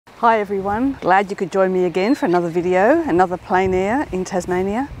Hi everyone, glad you could join me again for another video, another plein air in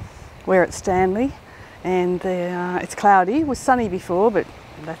Tasmania. We're at Stanley and it's cloudy. It was sunny before, but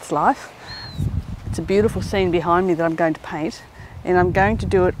that's life. It's a beautiful scene behind me that I'm going to paint, and I'm going to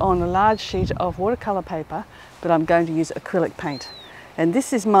do it on a large sheet of watercolour paper, but I'm going to use acrylic paint. And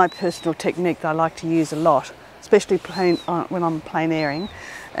this is my personal technique that I like to use a lot, especially when I'm plein airing.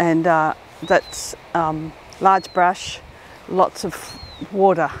 And that's large brush, lots of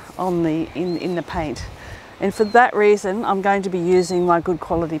water on in the paint, and for that reason I'm going to be using my good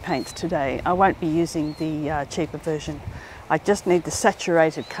quality paints today. I won't be using the cheaper version. I just need the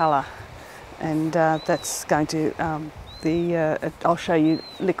saturated colour, and that's going to I'll show you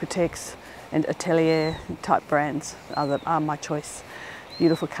Liquitex and Atelier type brands are my choice.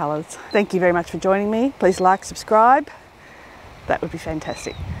 Beautiful colours. Thank you very much for joining me. Please like, subscribe. That would be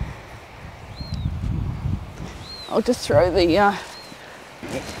fantastic. I'll just throw the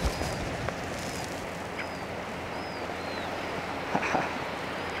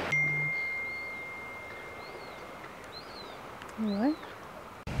Alright.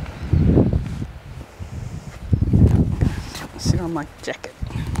 Sit on my jacket.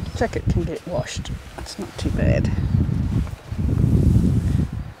 Jacket can get washed. It's not too bad.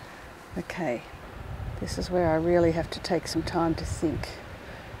 Okay, this is where I really have to take some time to think.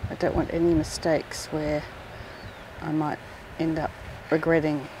 I don't want any mistakes where I might end up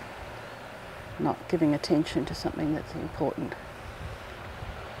regretting not giving attention to something that's important.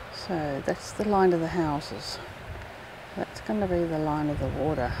 So that's the line of the houses. That's going to be the line of the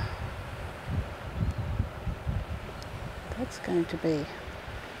water. That's going to be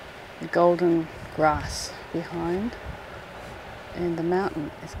the golden grass behind, and the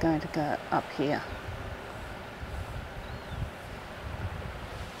mountain is going to go up here.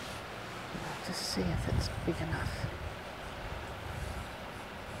 I'll just see if it's big enough.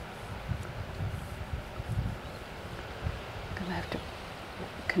 I'm going to have to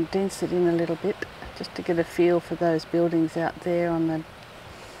condense it in a little bit just to get a feel for those buildings out there on the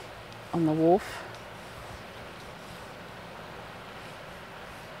wharf.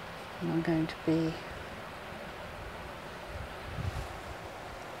 And I'm going to be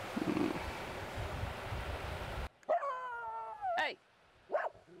Hey!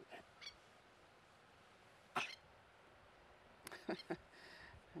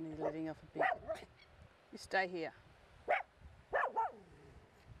 And he's letting off a bit. You stay here.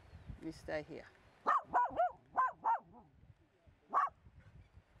 You stay here.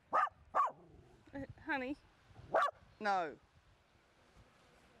 Honey? No.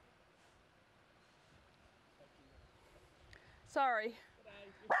 Sorry.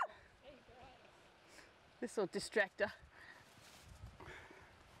 This will distract her.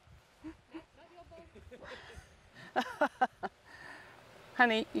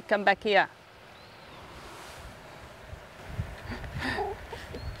 Honey, you come back here.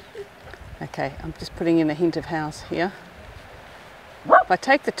 Okay, I'm just putting in a hint of house here. If I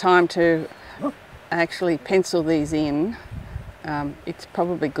take the time to actually pencil these in, it's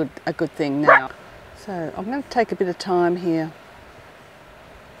probably a good thing now. So I'm going to take a bit of time here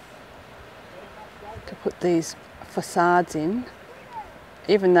to put these facades in,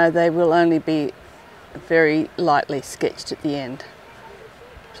 even though they will only be very lightly sketched at the end.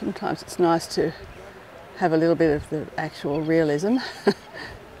 Sometimes it's nice to have a little bit of the actual realism.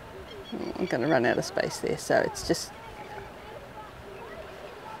 I'm going to run out of space there, so it's just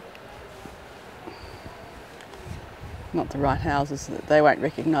not the right houses, that they won't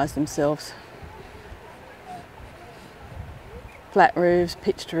recognise themselves. Flat roofs,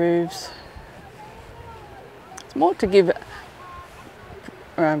 pitched roofs. It's more to give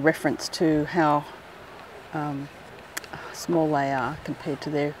reference to how small they are compared to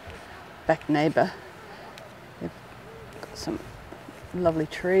their back neighbour. They've got some lovely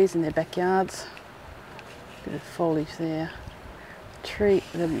trees in their backyards. Bit of foliage there.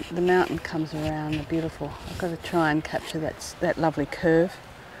 The mountain comes around. They're beautiful. I've got to try and capture that lovely curve.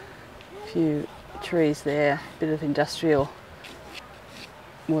 A few trees there. Bit of industrial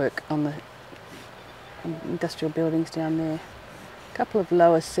work on the industrial buildings down there. A couple of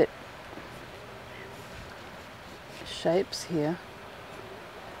lower set shapes here.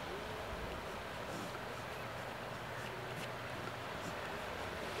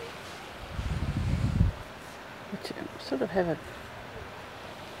 Which sort of have a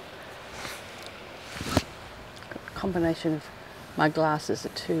combination of my glasses are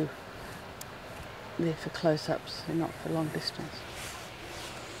too there for close-ups, they're not for long distance.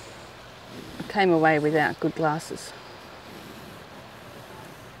 I came away without good glasses.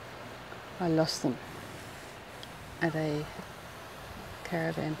 I lost them at a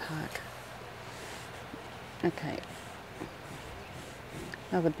caravan park. Okay,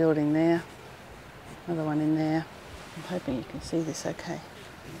 another building there, another one in there. I'm hoping you can see this okay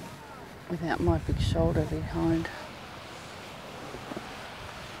without my big shoulder behind.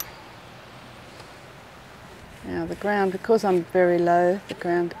 Now the ground, because I'm very low, the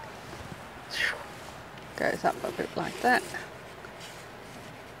ground goes up a bit like that.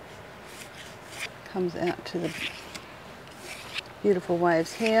 Comes out to the beautiful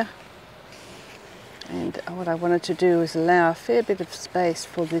waves here. And what I wanted to do is allow a fair bit of space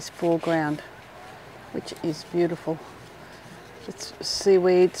for this foreground, which is beautiful. It's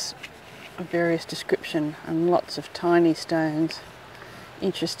seaweeds of various description and lots of tiny stones,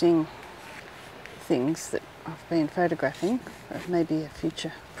 interesting things that I've been photographing for maybe a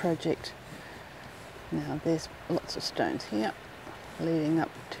future project. Now there's lots of stones here leading up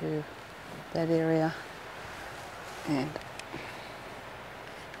to that area, and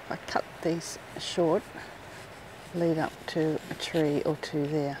if I cut these short, lead up to a tree or two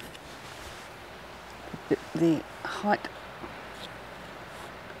there. The height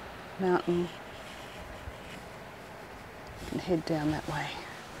mountain and head down that way.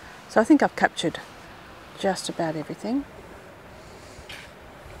 So I think I've captured just about everything.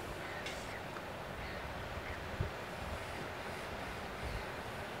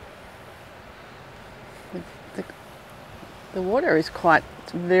 The water is quite,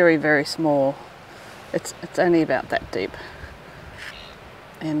 it's very, very small. It's only about that deep.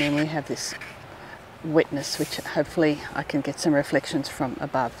 And then we have this wetness, which hopefully I can get some reflections from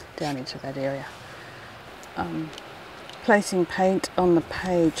above down into that area. Placing paint on the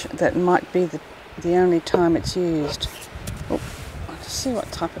page, that might be the only time it's used. Oh, I'll just see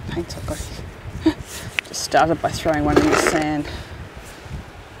what type of paint I've got here. Just started by throwing one in the sand.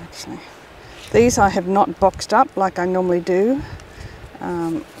 Actually, these I have not boxed up like I normally do,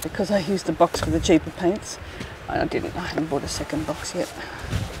 because I used the box for the cheaper paints. I haven't bought a second box yet.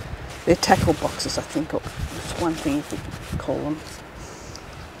 They're tackle boxes, I think, or it's one thing you could call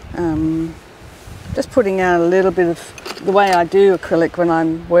them. Just putting out a little bit of, the way I do acrylic when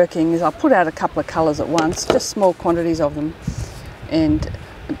I'm working is I'll put out a couple of colours at once, just small quantities of them. And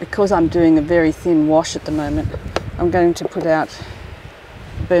because I'm doing a very thin wash at the moment, I'm going to put out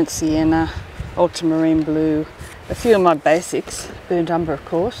burnt sienna, ultramarine blue, a few of my basics, burnt umber of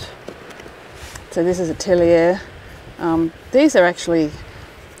course. So this is Atelier. These are actually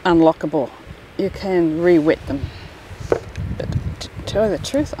unlockable. You can re-wet them. But to tell you the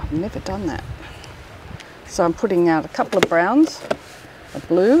truth, I've never done that. So I'm putting out a couple of browns, a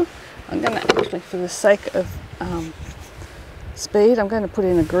blue. I'm going to actually, for the sake of speed, I'm going to put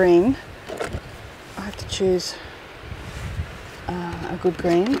in a green. I have to choose a good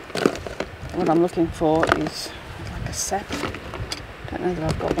green. What I'm looking for is like a sap. Don't know that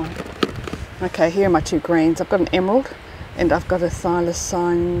I've got one. Okay, here are my two greens. I've got an emerald and I've got a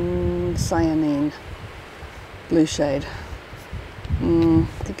cyanine blue shade. I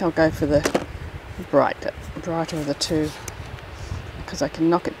think I'll go for the brighter of the two, because I can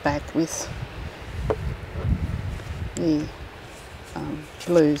knock it back with the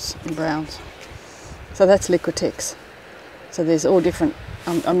blues and browns. So that's Liquitex. So there's all different,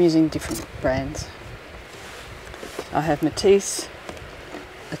 I'm using different brands. I have Matisse,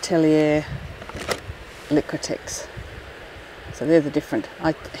 Atelier, Liquitex. So they're the different.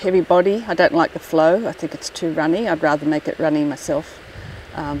 Heavy body, I don't like the flow. I think it's too runny. I'd rather make it runny myself.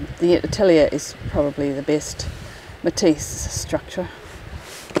 The Atelier is probably the best. Matisse structure.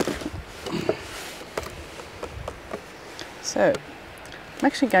 So I'm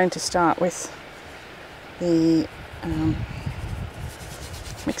actually going to start with the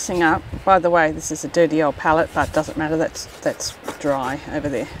mixing up. By the way, this is a dirty old palette, but it doesn't matter, that's dry over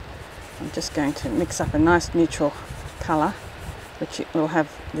there. I'm just going to mix up a nice neutral colour, which will have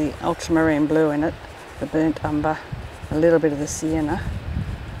the ultramarine blue in it, the burnt umber, a little bit of the sienna,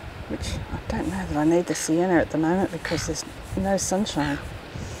 which I don't know that I need the sienna at the moment because there's no sunshine.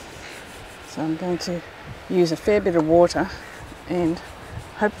 So I'm going to use a fair bit of water and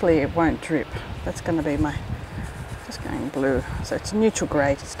hopefully it won't drip. That's going to be my, just going blue. So it's a neutral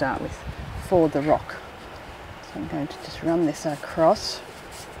grey to start with for the rock. So I'm going to just run this across.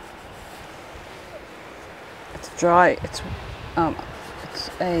 It's dry, it's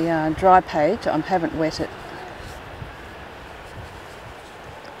a dry page. I haven't wet it.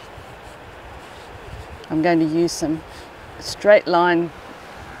 I'm going to use some straight line.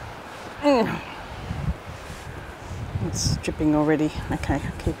 It's dripping already. Okay,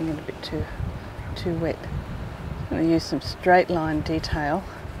 I'm keeping it a bit too wet. I'm going to use some straight line detail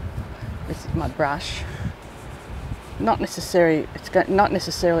with my brush. not necessarily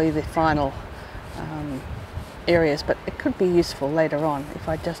the final areas, but it could be useful later on if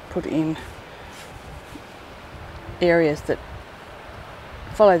I just put in areas that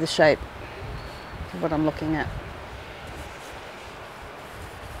follow the shape of what I'm looking at.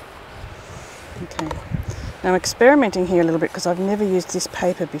 Okay, now I'm experimenting here a little bit because I've never used this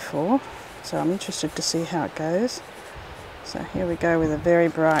paper before, so I'm interested to see how it goes. So here we go with a very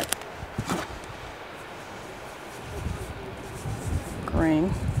bright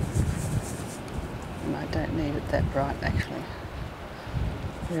green, and I don't need it that bright actually.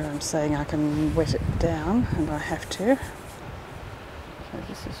 Here I'm saying I can wet it down, and I have to. So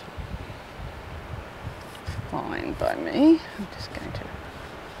this is fine by me. I'm just going to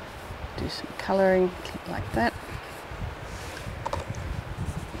do some colouring like that.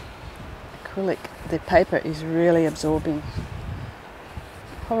 Acrylic, the paper is really absorbing,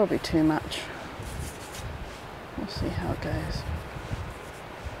 probably too much. We'll see how it goes.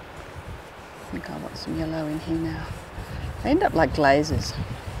 I think I want some yellow in here now. They end up like glazes,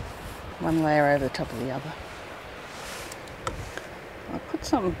 one layer over the top of the other. I'll put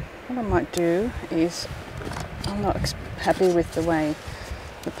some, what I might do is, I'm not happy with the way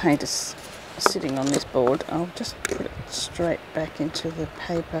the paint is sitting on this board. I'll just put it straight back into the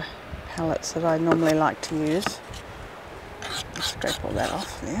paper palettes that I normally like to use. I'll scrape all that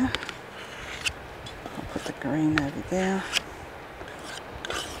off there. I'll put the green over there.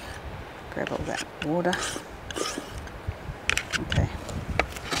 Grab all that water. Okay,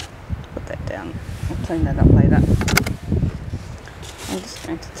 put that down. I'll clean that up later. I'm just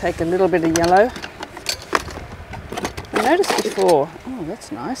going to take a little bit of yellow. I noticed before, oh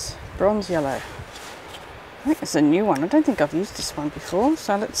that's nice, bronze yellow. I think it's a new one. I don't think I've used this one before,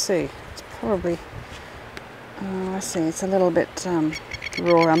 so let's see. It's probably, I see, it's a little bit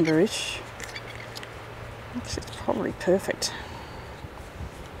raw umberish. Actually, it's probably perfect.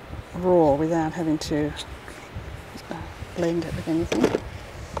 Raw without having to blend it with anything.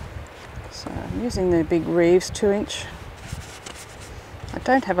 So I'm using the big Reeves 2-inch. I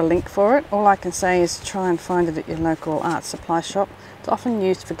don't have a link for it. All I can say is try and find it at your local art supply shop. It's often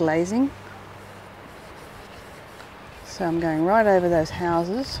used for glazing. So I'm going right over those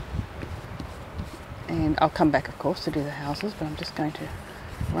houses, and I'll come back of course to do the houses, but I'm just going to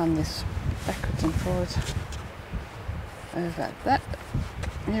run this backwards and forwards over that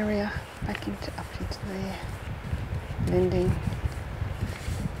area, back into up into there, blending.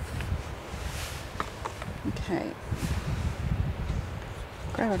 Okay,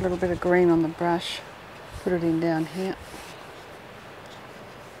 grab a little bit of green on the brush, put it in down here.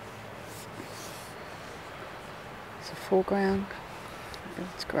 It's a foreground,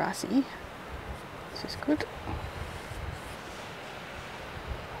 it's grassy, this is good.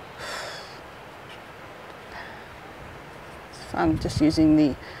 I'm just using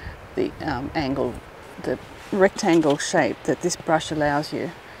the angle, the rectangle shape that this brush allows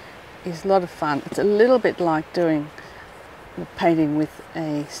you is a lot of fun. It's a little bit like doing the painting with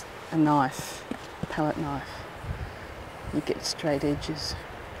a knife, a palette knife. You get straight edges.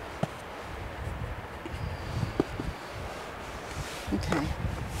 Okay.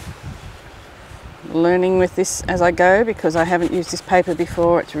 Learning with this as I go because I haven't used this paper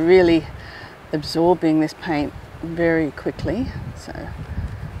before. It's really absorbing this paint very quickly. So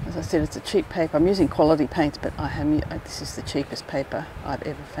as I said, it's a cheap paper. I'm using quality paints, but this is the cheapest paper I've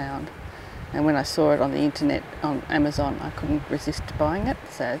ever found. And when I saw it on the internet on Amazon, I couldn't resist buying it.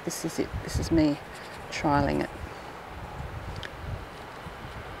 So this is it. This is me trialing it.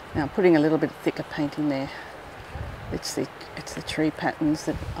 Now I'm putting a little bit thicker paint in there. It's the tree patterns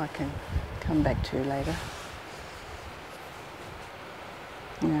that I can come back to later.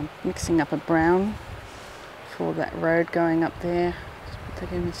 Now mixing up a brown for that road going up there. Just put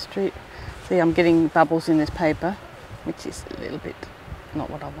that in the street. See, I'm getting bubbles in this paper, which is a little bit not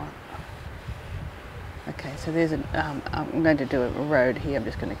what I want. Okay, so there's I'm going to do a road here. I'm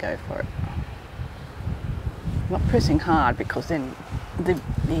just going to go for it. I'm not pressing hard because then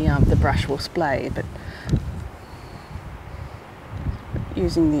the brush will splay, but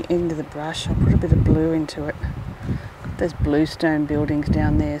using the end of the brush, I'll put a bit of blue into it. Got those bluestone buildings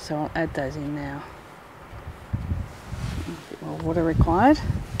down there, so I'll add those in now. A bit more water required.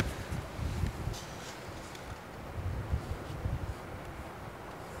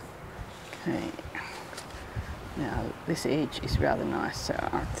 Okay. Now this edge is rather nice, so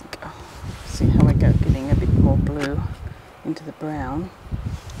I think I'll see how I go getting a bit more blue into the brown.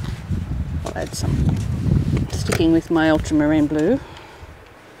 I'll add some, sticking with my ultramarine blue.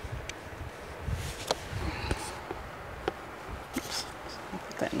 Oops, I'll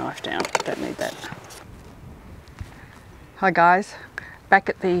put that knife down, don't need that. Hi guys, back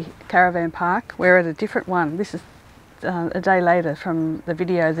at the caravan park. We're at a different one. This is a day later from the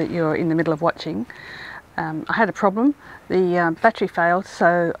video that you're in the middle of watching. I had a problem. The battery failed,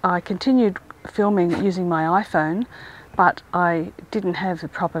 so I continued filming using my iPhone, but I didn't have the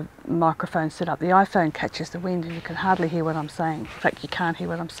proper microphone set up. The iPhone catches the wind and you can hardly hear what I'm saying. In fact, you can't hear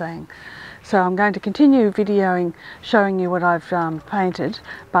what I'm saying. So I'm going to continue videoing, showing you what I've painted,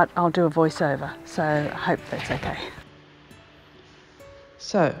 but I'll do a voiceover, so I hope that's okay.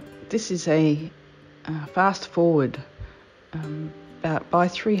 So this is a fast forward about by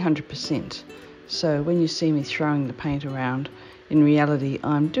 300%. So when you see me throwing the paint around, in reality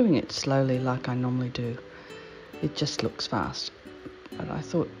I'm doing it slowly like I normally do. It just looks fast. But I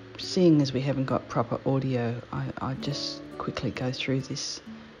thought, seeing as we haven't got proper audio, I'd just quickly go through this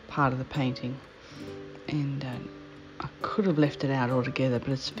part of the painting. And I could have left it out altogether, but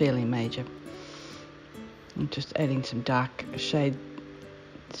it's fairly major. I'm just adding some dark shades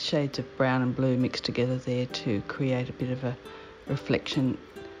of brown and blue mixed together there to create a bit of a reflection,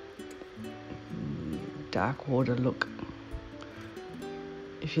 dark water look.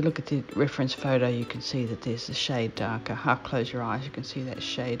 If you look at the reference photo, you can see that there's a shade darker. Half close your eyes, you can see that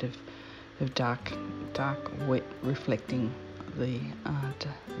shade of dark wet reflecting the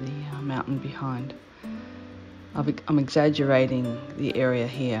mountain behind. I'm exaggerating the area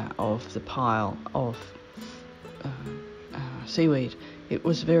here of the pile of seaweed. It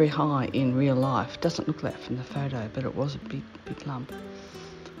was very high in real life. Doesn't look like that from the photo, but it was a big lump.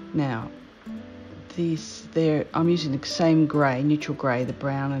 Now, I'm using the same grey, neutral grey, the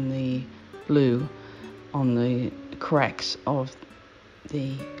brown and the blue on the cracks of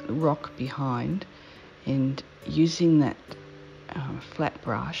the rock behind, and using that flat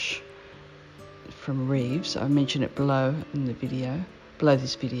brush from Reeves. I mentioned it below in the video, below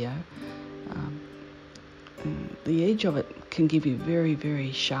this video. The edge of it can give you very,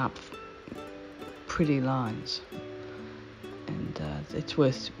 very sharp, pretty lines, and it's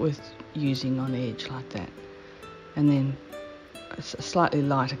worth using on edge like that. And then a slightly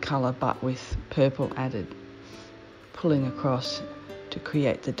lighter colour, but with purple added, pulling across to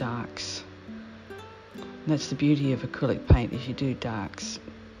create the darks. And that's the beauty of acrylic paint, is you do darks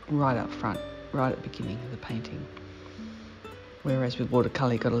right up front, right at the beginning of the painting. Whereas with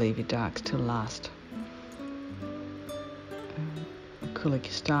watercolour, you've got to leave your darks till last. Acrylic,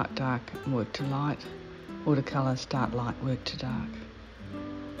 you start dark and work to light. Watercolour, start light, work to dark.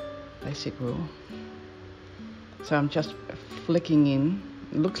 Basic rule. So I'm just flicking in.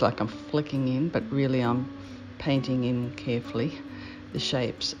 It looks like I'm flicking in, but really I'm painting in carefully the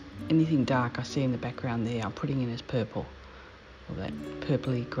shapes. Anything dark I see in the background there, I'm putting in as purple, or that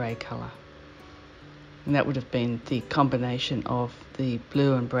purpley grey colour. And that would have been the combination of the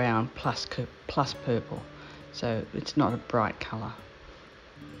blue and brown plus purple. So it's not a bright colour.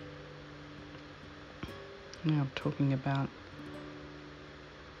 Now I'm talking about,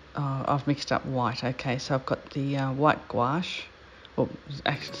 I've mixed up white. Okay, so I've got the white gouache, or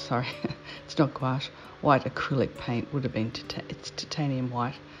actually, sorry, it's not gouache, white acrylic paint would have been, it's titanium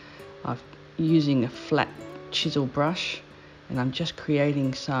white. I'm using a flat chisel brush, and I'm just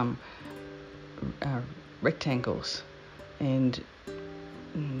creating some rectangles and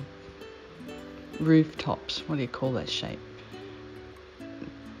rooftops. What do you call that shape?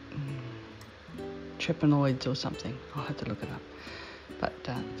 Trapenoids or something. I'll have to look it up. But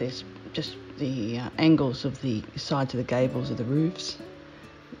there's just the angles of the sides of the gables of the roofs.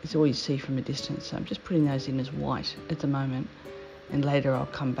 It's all you see from a distance. So I'm just putting those in as white at the moment, and later I'll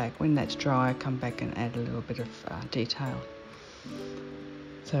come back, when that's dry, I'll come back and add a little bit of detail.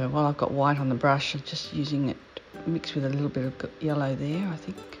 So while I've got white on the brush, I'm just using it mixed with a little bit of yellow there, I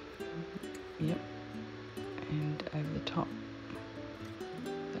think. Yep. And over the top,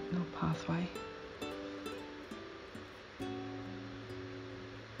 that little pathway.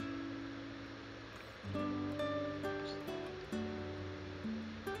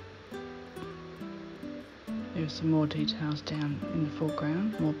 There's some more details down in the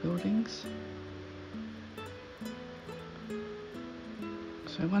foreground, more buildings.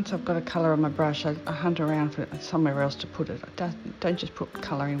 So once I've got a colour on my brush, I hunt around for somewhere else to put it. Don't just put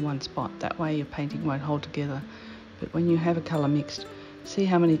colour in one spot. That way your painting won't hold together. But when you have a colour mixed, see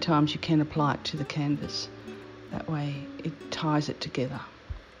how many times you can apply it to the canvas. That way it ties it together.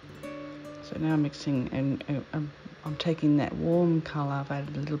 So now I'm mixing, and I'm taking that warm colour, I've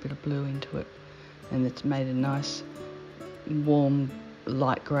added a little bit of blue into it, and it's made a nice warm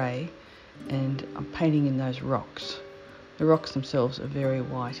light grey, and I'm painting in those rocks. The rocks themselves are very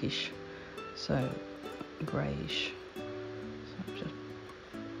whitish, so greyish. So I'm just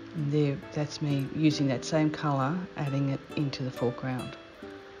And there, that's me using that same colour, adding it into the foreground.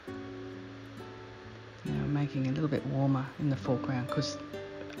 You know, making it a little bit warmer in the foreground, because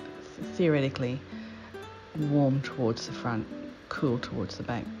theoretically, warm towards the front, cool towards the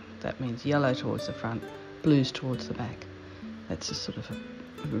back. That means yellow towards the front, blues towards the back. That's a sort of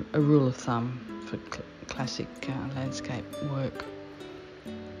a rule of thumb for classic landscape work.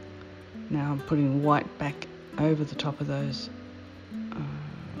 Now I'm putting white back over the top of those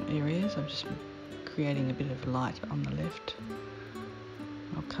areas. I'm just creating a bit of light on the left.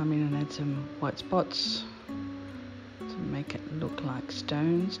 I'll come in and add some white spots to make it look like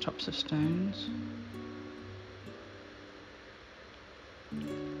stones, tops of stones.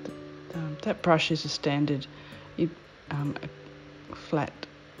 That brush is a standard flat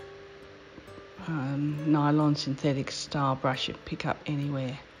nylon synthetic style brush you pick up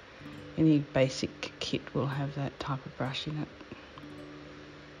anywhere. Any basic kit will have that type of brush in it.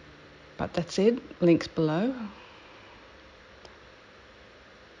 But that said, links below.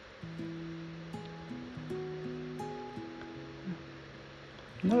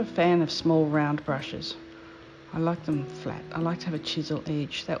 I'm not a fan of small round brushes. I like them flat. I like to have a chisel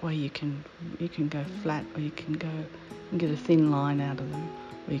edge. That way you can go flat, or you can get a thin line out of them,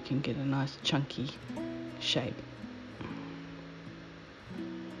 or you can get a nice chunky shape.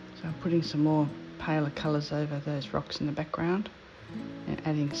 So I'm putting some more paler colours over those rocks in the background, and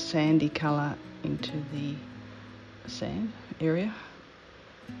adding sandy colour into the sand area.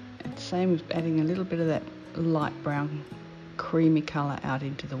 And same with adding a little bit of that light brown creamy colour out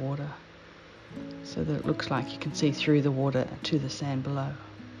into the water, so that it looks like you can see through the water to the sand below.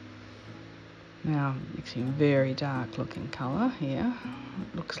 Now I'm mixing very dark looking colour here.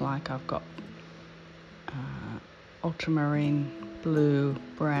 It looks like I've got ultramarine, blue,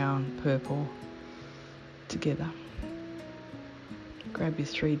 brown, purple together. Grab your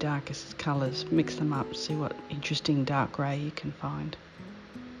three darkest colours, mix them up, see what interesting dark grey you can find.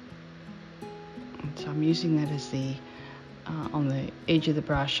 And so I'm using that as the on the edge of the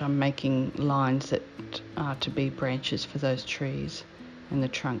brush. I'm making lines that are to be branches for those trees and the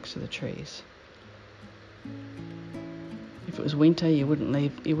trunks of the trees. If it was winter, you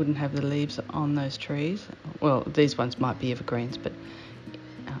wouldn't have the leaves on those trees. Well, these ones might be evergreens, but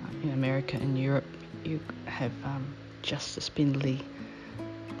in America and Europe, you have just the spindly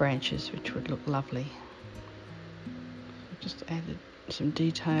branches, which would look lovely. Just added some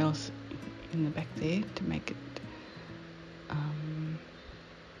details in the back there to make it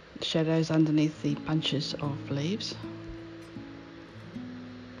shadows underneath the bunches of leaves.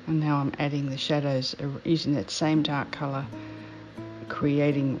 And now I'm adding the shadows using that same dark colour,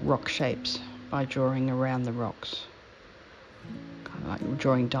 creating rock shapes by drawing around the rocks, kind of like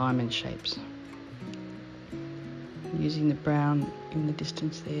drawing diamond shapes. Using the brown in the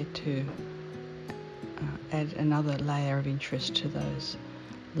distance there to add another layer of interest to those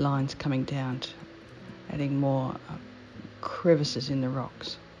lines coming down, adding more crevices in the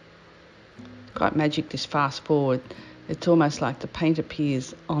rocks. Quite magic, this fast forward. It's almost like the paint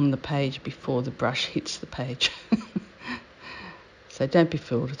appears on the page before the brush hits the page. So don't be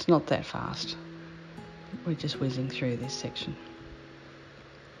fooled, it's not that fast. We're just whizzing through this section.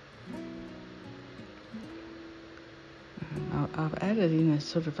 And I've added in a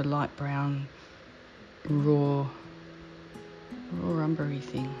sort of a light brown, raw umbery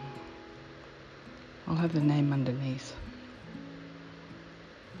thing. I'll have the name underneath.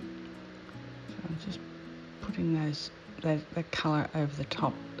 So I'm just putting that colour over the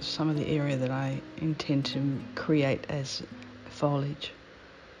top, some of the area that I intend to create as foliage.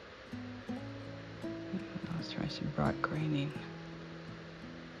 I'll throw some bright green in.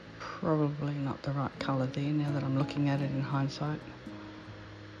 Probably not the right colour there now that I'm looking at it in hindsight.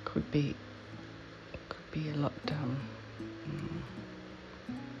 Could be a lot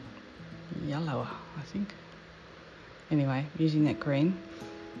yellower, I think. Anyway, using that green.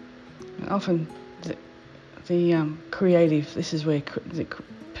 And often the creative, this is where the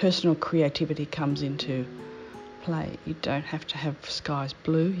personal creativity comes into play. You don't have to have skies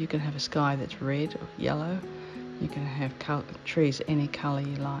blue. You can have a sky that's red or yellow. You can have trees any colour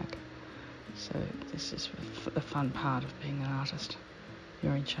you like. So this is the fun part of being an artist.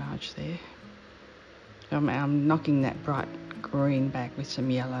 You're in charge there. I'm knocking that bright green back with some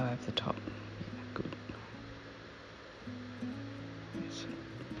yellow over the top. Yeah, good. There's a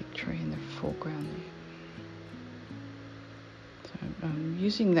big tree in the foreground there. So I'm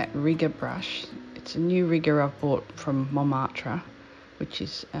using that rigger brush. It's a new rigger I've bought from Montmartre, which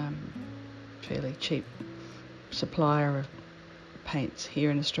is fairly cheap supplier of paints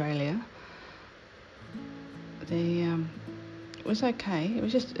here in Australia. it was okay. It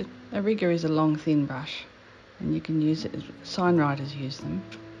was just, a rigger is a long thin brush, and you can use it, signwriters use them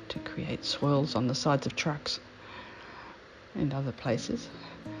to create swirls on the sides of trucks and other places.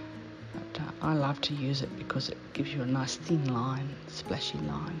 But I love to use it because it gives you a nice thin line, splashy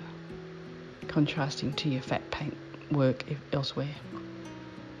line, contrasting to your fat paint work elsewhere.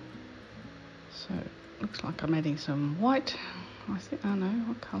 So it looks like I'm adding some white. I think, oh no,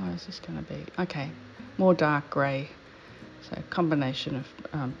 what colour is this going to be? Okay, more dark grey. So a combination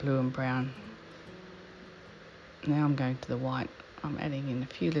of blue and brown. Now I'm going to the white. I'm adding in a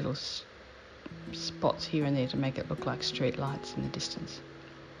few little spots here and there to make it look like street lights in the distance.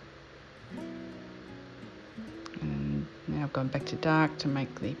 And now I've gone back to dark to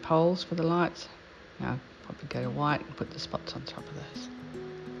make the poles for the lights. Now I'll probably go to white and put the spots on top of those.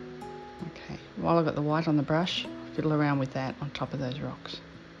 Okay, while I've got the white on the brush, fiddle around with that on top of those rocks.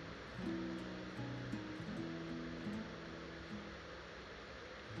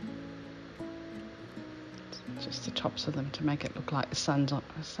 Just the tops of them to make it look like the sun's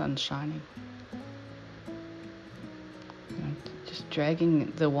shining. And just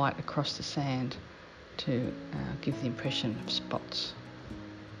dragging the white across the sand to give the impression of spots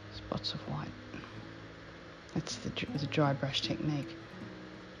of white. That's the dry brush technique.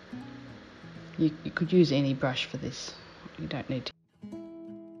 You could use any brush for this. You don't need to.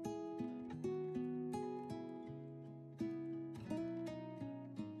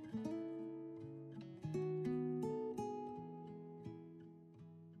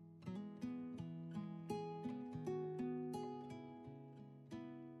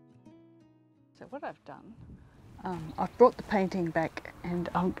 So what I've done, I've brought the painting back, and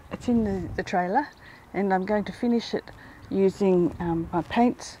it's in the trailer, and I'm going to finish it using my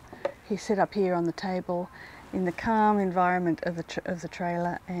paints. He's set up here on the table in the calm environment of the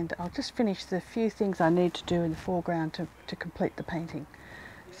trailer, and I'll just finish the few things I need to do in the foreground to complete the painting.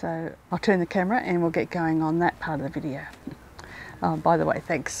 So I'll turn the camera and we'll get going on that part of the video. By the way,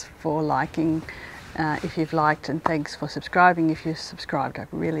 thanks for liking if you've liked, and thanks for subscribing if you've subscribed. I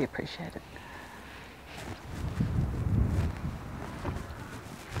really appreciate it.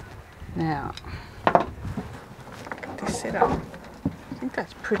 Now, got this set up. I think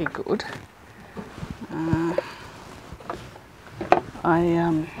that's pretty good. I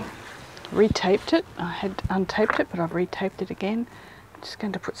retaped it. I had untaped it, but I've retaped it again. I'm just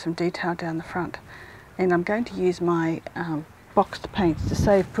going to put some detail down the front, and I'm going to use my boxed paints to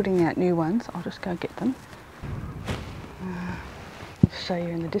save putting out new ones. I'll just go get them. I'll show you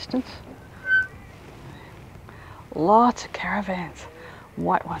in the distance. Lots of caravans,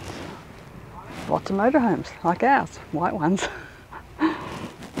 white ones. Lots of motorhomes like ours, white ones.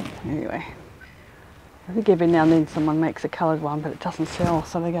 Anyway, I think every now and then someone makes a coloured one, but it doesn't sell,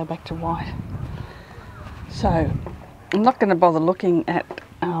 so they go back to white. So I'm not going to bother looking at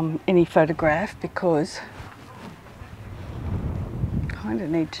any photograph because I kind of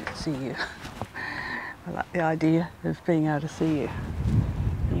need to see you. I like the idea of being able to see you.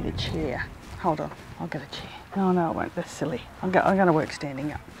 I need a chair. Hold on, I'll get a chair. No, I won't. That's silly. I'm going to work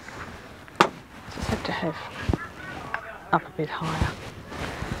standing up. Just have to have up a bit higher.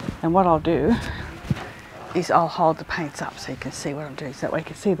 And what I'll do is I'll hold the paints up so you can see what I'm doing. So that way you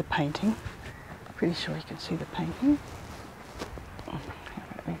can see the painting. Pretty sure you can see the painting.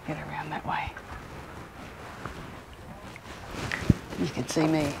 Let me get around that way. You can see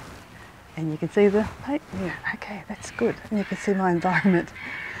me. And you can see the paint. Yeah, okay, that's good. And you can see my environment.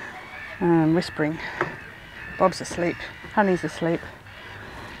 Whispering. Bob's asleep. Honey's asleep.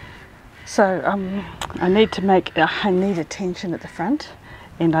 So I need attention at the front,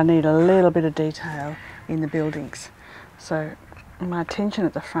 and I need a little bit of detail in the buildings. So my attention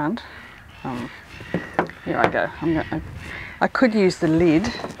at the front, here I go. I could use the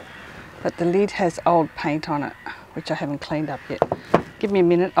lid, but the lid has old paint on it, which I haven't cleaned up yet. Give me a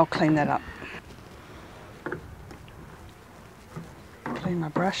minute, I'll clean that up. Clean my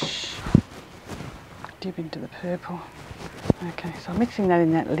brush, dip into the purple. Okay, so I'm mixing that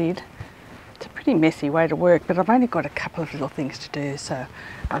in that lid. It's a pretty messy way to work, but I've only got a couple of little things to do, so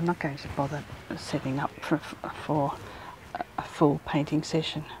I'm not going to bother setting up for a full painting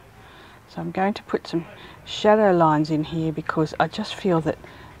session. So I'm going to put some shadow lines in here because I just feel that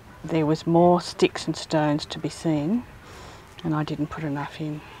there was more sticks and stones to be seen, and I didn't put enough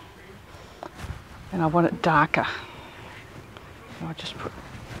in. And I want it darker. So I'll just put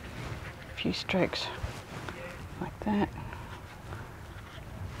a few strokes like that.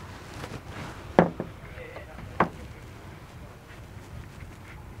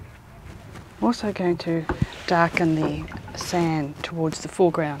 I'm also going to darken the sand towards the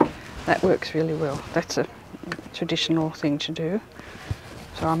foreground. That works really well. That's a traditional thing to do.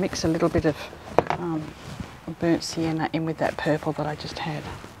 So I'll mix a little bit of burnt sienna in with that purple that I just had.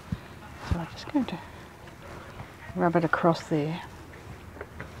 So I'm just going to rub it across there.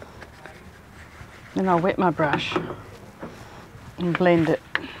 Then I'll wet my brush and blend it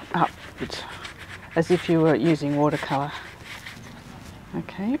up as if you were using watercolour.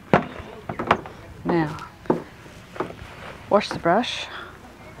 Okay, now wash the brush.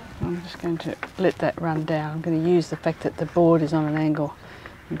 I'm just going to let that run down. I'm going to use the fact that the board is on an angle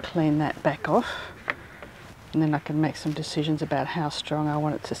and clean that back off, and then I can make some decisions about how strong I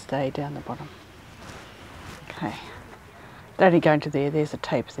want it to stay down the bottom. Okay, only going to there, there's a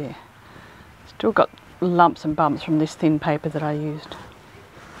tape there. Still got lumps and bumps from this thin paper that I used.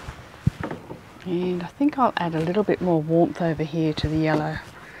 And I think I'll add a little bit more warmth over here to the yellow.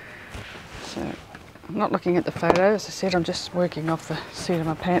 So I'm not looking at the photo, as I said, I'm just working off the seat of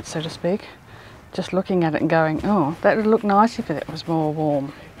my pants, so to speak. Just looking at it and going, oh, that would look nice if it was more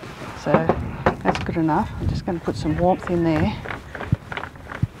warm. So that's good enough. I'm just going to put some warmth in there.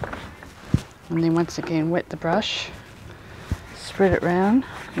 And then once again, wet the brush, spread it round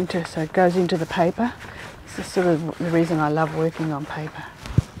so it goes into the paper. This is sort of the reason I love working on paper.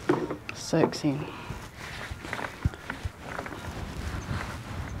 Soaks in.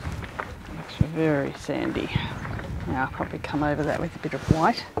 Looks very sandy. Now I'll probably come over that with a bit of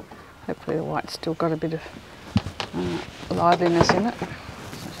white. Hopefully the white's still got a bit of liveliness in it.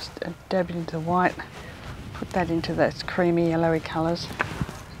 So just dab it into the white, put that into those creamy yellowy colours.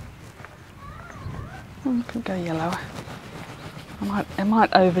 Could go yellow. I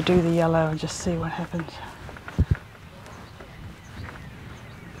might overdo the yellow and just see what happens.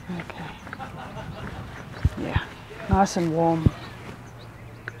 Okay. Yeah, nice and warm.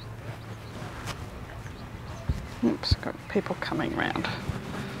 Oops, got people coming round.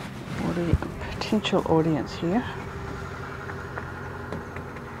 Already a potential audience here.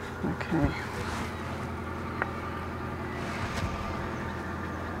 Okay.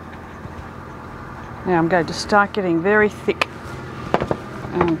 Now I'm going to start getting very thick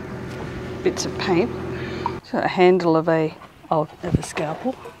bits of paint. So a handle of a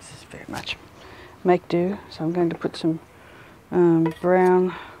scalpel. This is very much make do. So I'm going to put some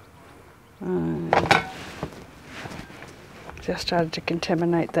brown. Just started to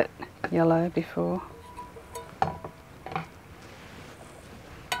contaminate that yellow before.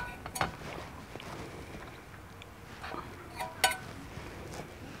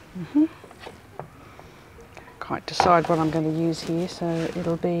 Quite decide what I'm going to use here, so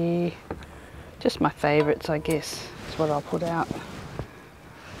it'll be just my favourites, I guess, is what I'll put out.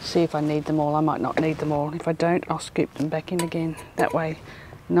 See if I need them all. I might not need them all. If I don't, I'll scoop them back in again. That way,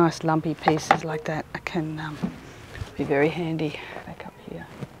 nice lumpy pieces like that I can be very handy. Back up here.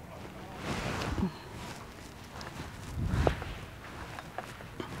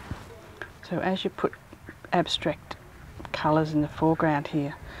 So as you put abstract colours in the foreground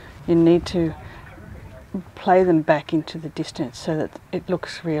here, you need to play them back into the distance so that it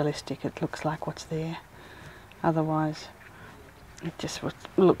looks realistic, it looks like what's there. Otherwise it just would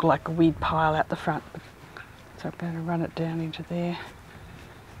look like a weed pile out the front. So I'm going to run it down into there.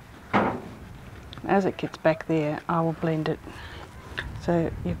 As it gets back there, I will blend it. So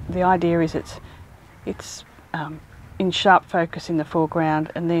the idea is it's in sharp focus in the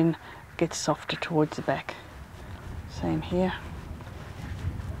foreground and then gets softer towards the back. Same here.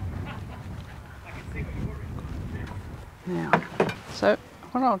 Now, so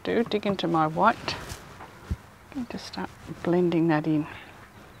what I'll do, dig into my white, I'm going to start blending that in.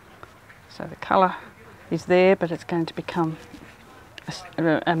 So the colour is there, but it's going to become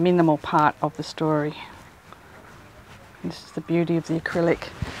a minimal part of the story. And this is the beauty of the acrylic,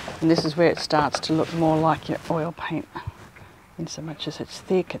 and this is where it starts to look more like your oil paint, in so much as it's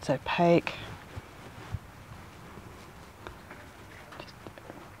thick, it's opaque. Just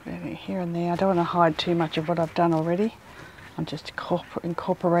here and there. I don't want to hide too much of what I've done already. I'm just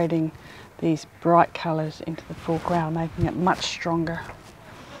incorporating these bright colours into the foreground, making it much stronger.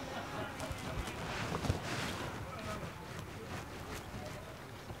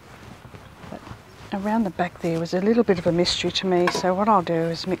 But around the back there was a little bit of a mystery to me, so what I'll do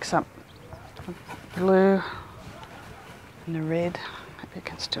is mix up the blue and the red. Hope you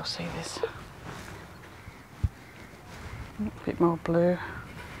can still see this. A bit more blue.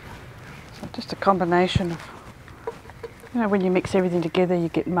 So just a combination of, you know, when you mix everything together you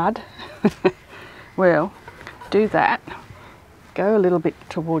get mud. Well, do that. Go a little bit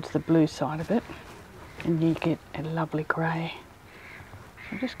towards the blue side of it and you get a lovely grey.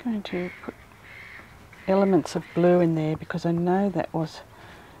 I'm just going to put elements of blue in there because I know that was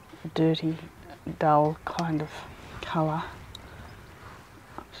a dirty dull kind of colour.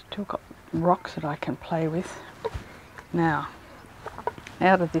 I've still got rocks that I can play with. Now,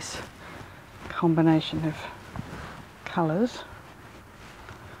 out of this combination of colours,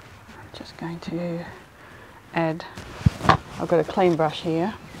 I'm just going to add, I've got a clean brush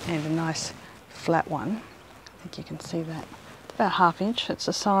here and a nice flat one. I think you can see that. About 1/2 inch. It's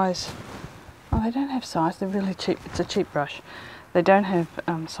a size, oh, they don't have size, they're really cheap. It's a cheap brush. They don't have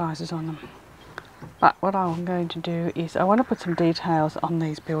sizes on them. But what I'm going to do is I want to put some details on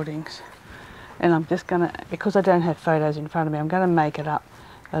these buildings. And I'm just going to, because I don't have photos in front of me, I'm going to make it up.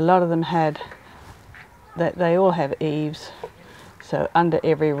 A lot of them had, they all have eaves. So under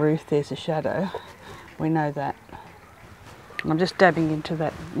every roof there's a shadow. We know that. I'm just dabbing into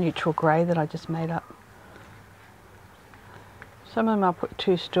that neutral grey that I just made up. Some of them I'll put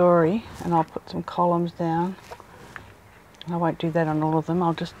 2-story and I'll put some columns down. I won't do that on all of them.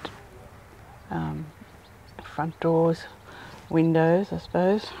 I'll just front doors, windows, I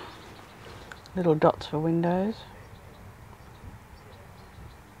suppose. Little dots for windows.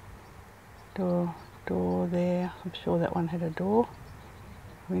 Door there. I'm sure that one had a door.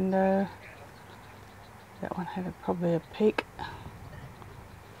 Window. That one had probably a peak.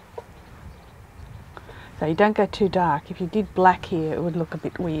 So you don't go too dark. If you did black here, it would look a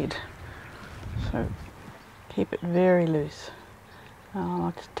bit weird. So keep it very loose.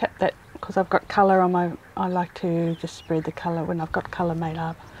 I'll just tap that because I've got colour on my, I like to just spread the colour when I've got colour made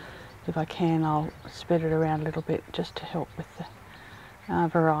up. If I can, I'll spread it around a little bit just to help with the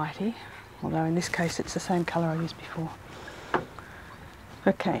variety. Although in this case it's the same colour I used before.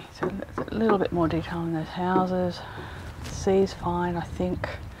 Okay, so a little bit more detail on those houses. Sea's fine, I think.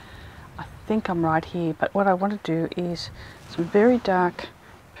 I think I'm right here, but what I want to do is some very dark,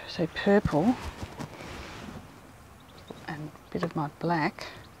 say purple, and a bit of my black.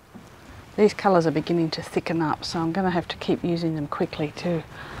 These colours are beginning to thicken up, so I'm going to have to keep using them quickly to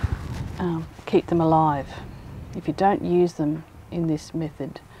keep them alive. If you don't use them in this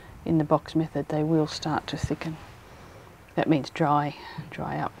method, in the box method, they will start to thicken. That means dry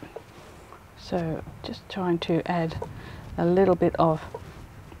up. So just trying to add a little bit of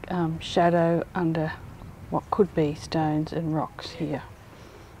shadow under what could be stones and rocks here.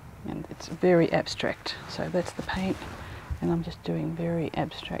 And it's very abstract. So that's the paint, and I'm just doing very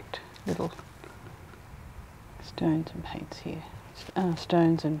abstract little stones and paints here.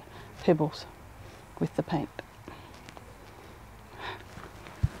 Stones and pebbles with the paint.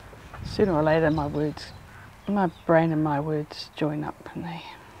 Sooner or later my brain and my words join up and they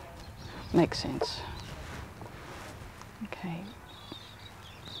make sense. Okay.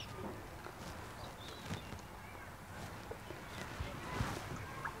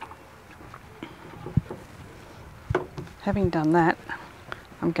 Having done that,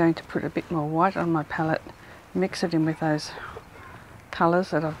 I'm going to put a bit more white on my palette, mix it in with those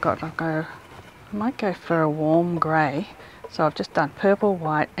colours that I've got. I might go for a warm grey. So I've just done purple,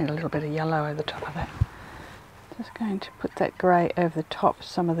 white and a little bit of yellow over the top of that. Just going to put that grey over the top of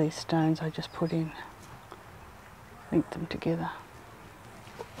some of these stones I just put in. Link them together.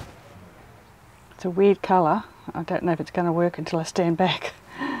 It's a weird colour. I don't know if it's going to work until I stand back.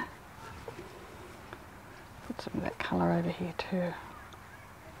 Put some of that colour over here too.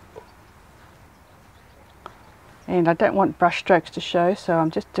 And I don't want brush strokes to show, so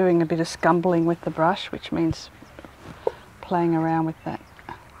I'm just doing a bit of scumbling with the brush, which means playing around with that.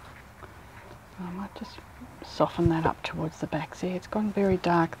 I might just soften that up towards the back. See, it's gone very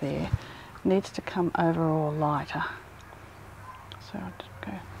dark there. It needs to come overall lighter. So I'll just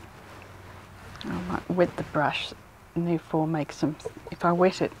go. I might wet the brush and therefore make some, if I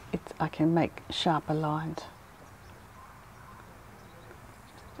wet it, I can make sharper lines.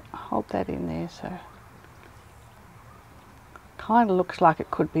 Hold that in there, so kind of looks like it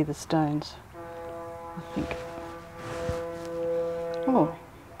could be the stones, I think. Oh,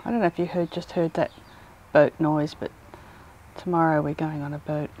 I don't know if you just heard that boat noise, but tomorrow we're going on a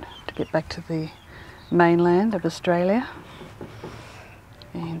boat to get back to the mainland of Australia.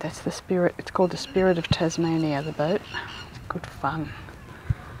 And that's the Spirit, it's called the Spirit of Tasmania, the boat. It's good fun.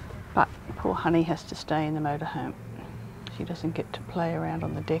 But poor Honey has to stay in the motorhome. She doesn't get to play around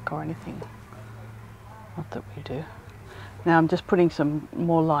on the deck or anything. Not that we do. Now I'm just putting some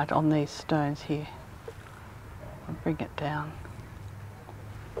more light on these stones here. I'll bring it down.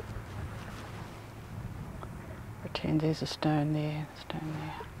 Pretend there's a stone there, a stone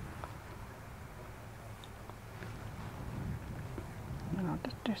there. And I'll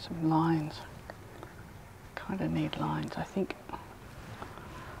just do some lines. Kind of need lines, I think.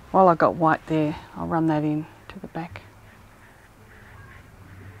 While I got white there, I'll run that in to the back.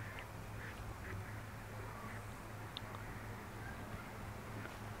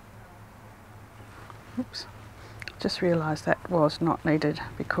 just realised that was not needed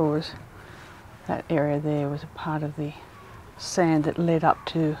because that area there was a part of the sand that led up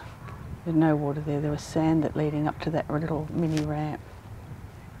to, there's no water there, there was sand that leading up to that little mini ramp.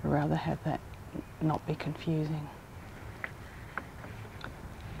 I'd rather have that not be confusing.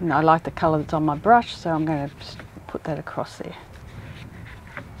 And I like the colour that's on my brush, so I'm going to just put that across there.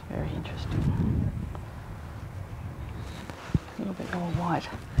 It's very interesting. A little bit more white. You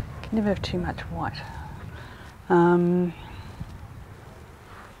can never have too much white.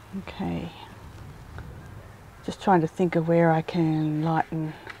 Okay. Just trying to think of where I can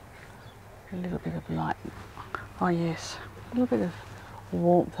lighten a little bit of light. Oh yes, a little bit of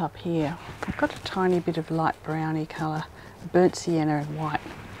warmth up here. I've got a tiny bit of light browny colour, burnt sienna and white.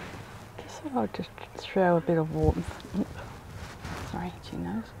 Just thought I'd just throw a bit of warmth. Sorry, itchy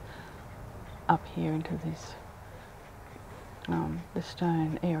nose. Up here into this the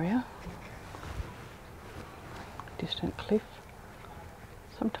stone area, distant cliff.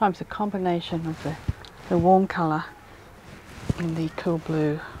 Sometimes a combination of the warm colour and the cool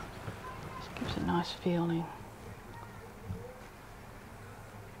blue just gives a nice feeling.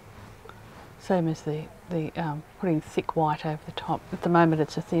 Same as the putting thick white over the top. At the moment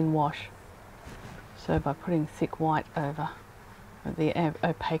it's a thin wash, so by putting thick white over, the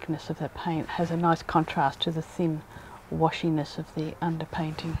opaqueness of that paint has a nice contrast to the thin washiness of the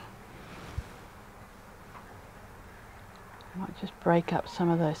underpainting. I might just break up some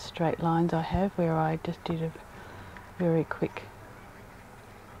of those straight lines I have where I just did a very quick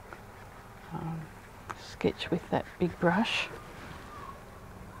sketch with that big brush.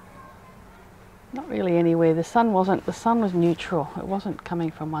 Not really anywhere. The sun was neutral. It wasn't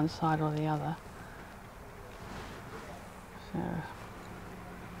coming from one side or the other. So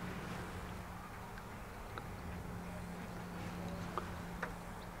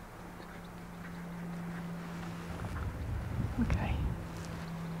okay.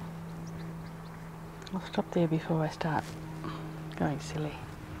 I'll stop there before I start going silly.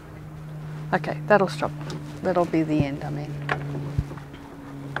 Okay, that'll stop. That'll be the end, I mean.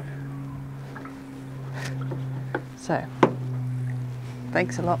 So,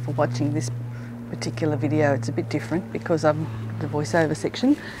 thanks a lot for watching this particular video. It's a bit different because I'm the voiceover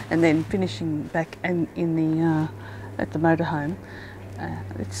section and then finishing back in the at the motorhome.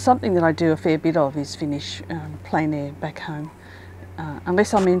 It's something that I do a fair bit of, is finish plein air back home.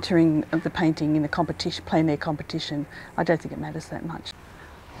 Unless I'm entering the painting in a competition, plein air competition, I don't think it matters that much.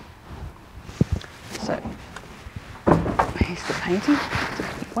 So, here's the painting. It's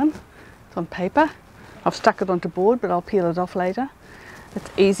a big one. It's on paper. I've stuck it onto board, but I'll peel it off later. It's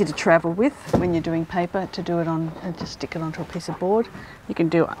easy to travel with when you're doing paper, to do it on and just stick it onto a piece of board. You can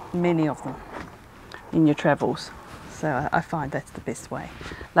do many of them in your travels. So I find that's the best way.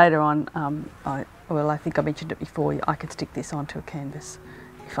 Later on, I think I mentioned it before, I can stick this onto a canvas.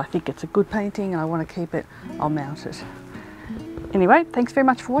 If I think it's a good painting and I want to keep it, I'll mount it. Anyway, thanks very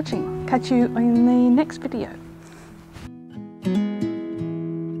much for watching. Catch you in the next video.